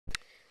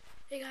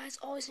Hey guys,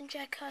 always in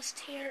Jack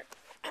Cust here.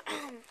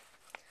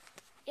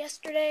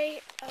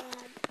 Yesterday,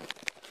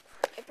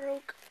 I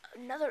broke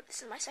another.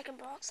 This is my second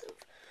box of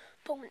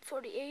Pokemon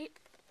 48.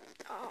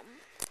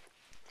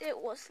 It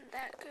wasn't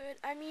that good.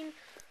 I mean,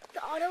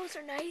 the autos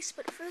are nice,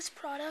 but for this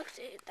product,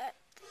 they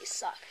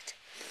sucked.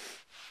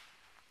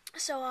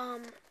 So,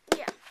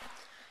 yeah.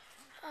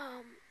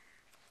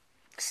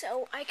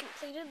 So I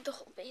completed the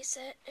whole base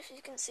set. If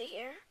you can see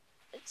here,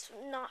 it's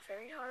not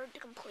very hard to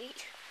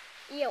complete.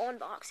 You get one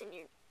box and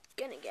you're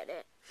gonna get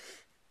it.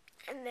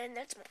 And then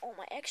that's all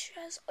my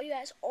extras. Oh, you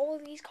guys, all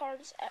of these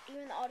cards,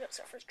 even the auto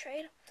surfers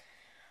trade.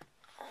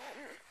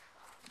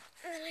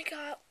 And then I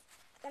got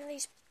one of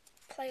these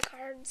play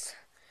cards.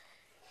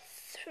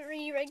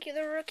 3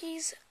 regular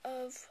rookies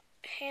of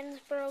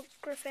Hansborough,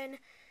 Griffin,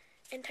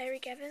 and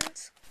Tyreek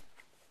Evans.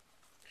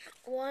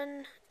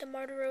 1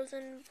 DeMar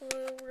DeRozan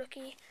blue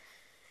rookie.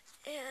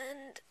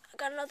 And I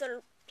got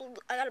another blue,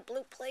 I got a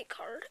blue play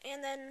card.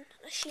 And then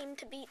a Sheem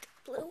to beat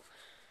blue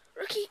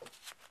rookie.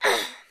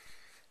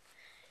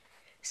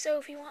 So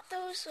if you want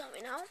those, let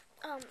me know.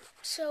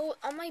 So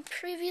on my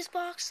previous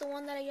box, the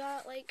one that I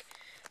got like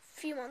a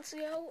few months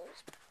ago,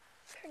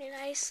 was pretty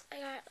nice. I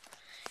got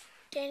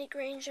Danny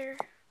Granger,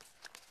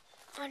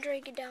 Andre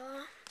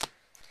Iguodala,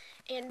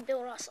 and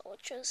Bill Russell,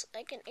 which was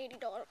like an $80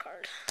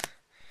 card.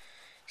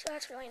 So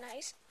that's really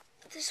nice.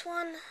 This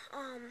one,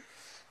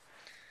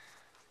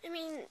 I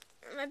mean,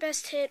 my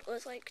best hit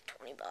was like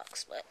 $20,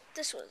 but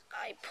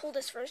I pulled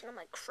this version, I'm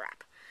like,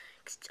 crap.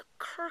 It's a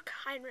Kirk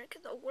Heinrich,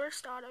 the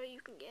worst auto you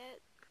can get.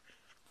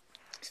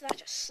 So that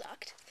just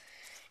sucked.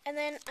 And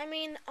then, I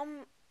mean,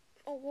 I'm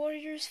a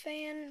Warriors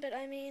fan, but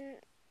I mean,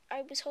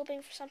 I was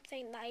hoping for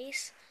something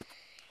nice.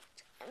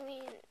 I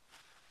mean,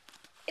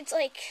 it's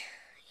like,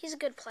 he's a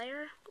good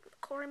player,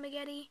 Corey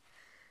Maggette,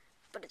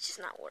 but it's just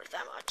not worth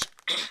that much.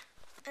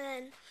 And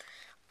then,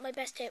 my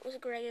best hit was a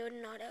Greg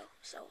Oden auto,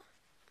 so,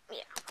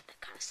 yeah,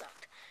 that kind of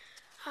sucked.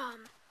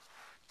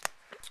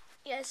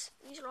 Yes,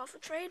 these are all for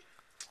trade,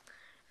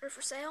 or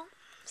for sale,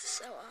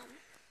 so,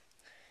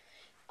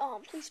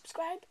 please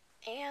subscribe,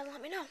 and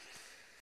let me know.